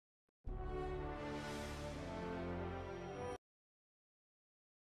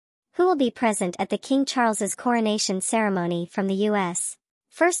Who will be present at the King Charles's coronation ceremony from the U.S.?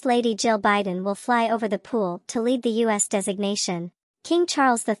 First Lady Jill Biden will fly over the pool to lead the U.S. designation. King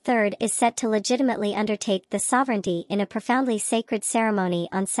Charles III is set to legitimately undertake the sovereignty in a profoundly sacred ceremony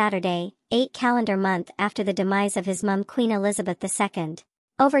on Saturday, 8 calendar month after the demise of his mum Queen Elizabeth II.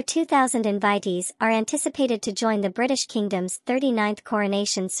 Over 2,000 invitees are anticipated to join the British Kingdom's 39th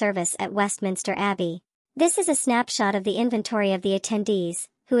coronation service at Westminster Abbey. This is a snapshot of the inventory of the attendees,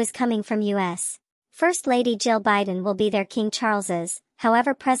 who is coming from U.S. First Lady Jill Biden will be there. King Charles's,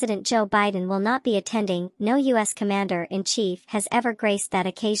 however, President Joe Biden will not be attending. No U.S. commander-in-chief has ever graced that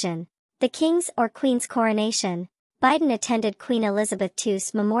occasion. The King's or Queen's coronation. Biden attended Queen Elizabeth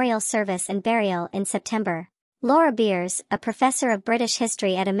II's memorial service and burial in September. Laura Beers, a professor of British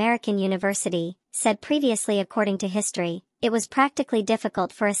history at American University, said previously, according to History, it was practically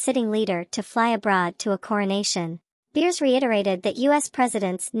difficult for a sitting leader to fly abroad to a coronation. Beers reiterated that U.S.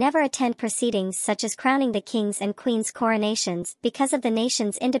 presidents never attend proceedings such as crowning the King's and Queen's coronations because of the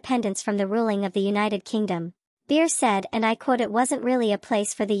nation's independence from the ruling of the United Kingdom. Beers said, and I quote, "It wasn't really a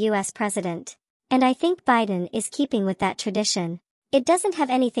place for the U.S. president. And I think Biden is keeping with that tradition. It doesn't have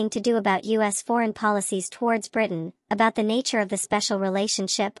anything to do about U.S. foreign policies towards Britain, about the nature of the special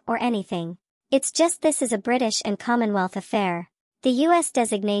relationship or anything. It's just this is a British and Commonwealth affair." The U.S.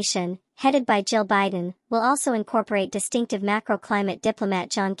 designation, headed by Jill Biden, will also incorporate distinctive macroclimate diplomat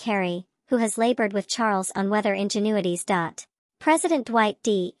John Kerry, who has labored with Charles on weather ingenuities. President Dwight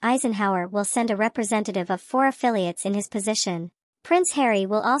D. Eisenhower will send a representative of 4 affiliates in his position. Prince Harry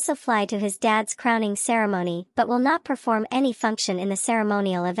will also fly to his dad's crowning ceremony but will not perform any function in the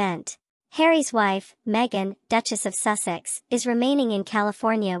ceremonial event. Harry's wife, Meghan, Duchess of Sussex, is remaining in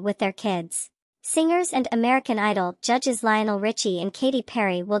California with their kids. Singers and American Idol judges Lionel Richie and Katy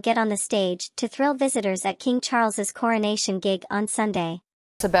Perry will get on the stage to thrill visitors at King Charles's coronation gig on Sunday.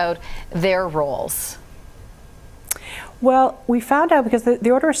 About their roles. Well, we found out because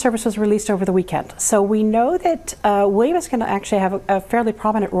the order of service was released over the weekend. So we know that William is going to actually have a fairly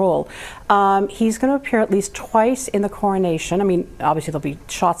prominent role. He's going to appear at least twice in the coronation. I mean, obviously there'll be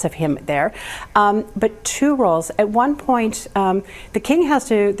shots of him there. But 2 roles. At one point, the king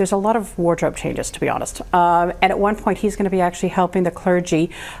there's a lot of wardrobe changes, to be honest. And at one point, he's going to be actually helping the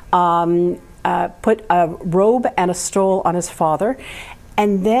clergy put a robe and a stole on his father.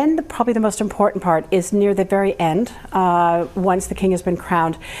 And then probably the most important part is near the very end, once the king has been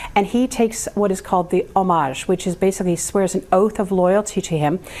crowned, and he takes what is called the homage, which is basically he swears an oath of loyalty to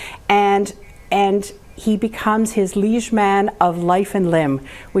him, and he becomes his liege man of life and limb,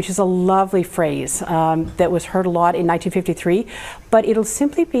 which is a lovely phrase that was heard a lot in 1953. But it'll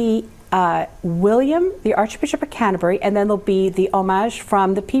simply be William, the Archbishop of Canterbury, and then there'll be the homage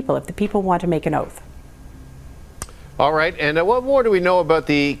from the people, if the people want to make an oath. All right, and what more do we know about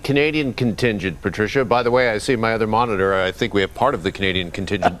the Canadian contingent, Patricia? By the way, I see my other monitor. I think we have part of the Canadian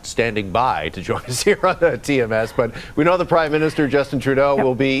contingent standing by to join us here on the TMS. But we know the Prime Minister, Justin Trudeau,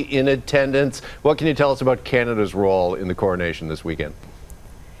 will be in attendance. What can you tell us about Canada's role in the coronation this weekend?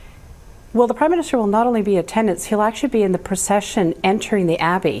 Well, the Prime Minister will not only be in attendance, he'll actually be in the procession entering the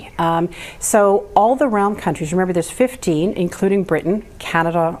Abbey. So all the realm countries, remember there's 15, including Britain,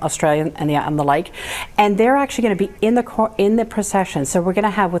 Canada, Australia, and the like, and they're actually going to be in the procession. So we're going to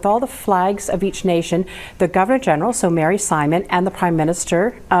have, with all the flags of each nation, the Governor General, so Mary Simon, and the Prime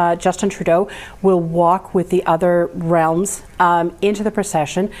Minister, Justin Trudeau, will walk with the other realms into the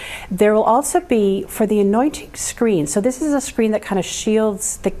procession. There will also be, for the anointing screen, so this is a screen that kind of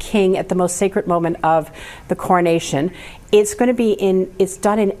shields the king at the most sacred moment of the coronation. It's going to be it's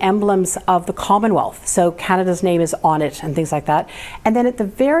done in emblems of the Commonwealth. So Canada's name is on it and things like that. And then at the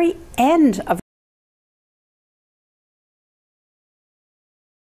very end of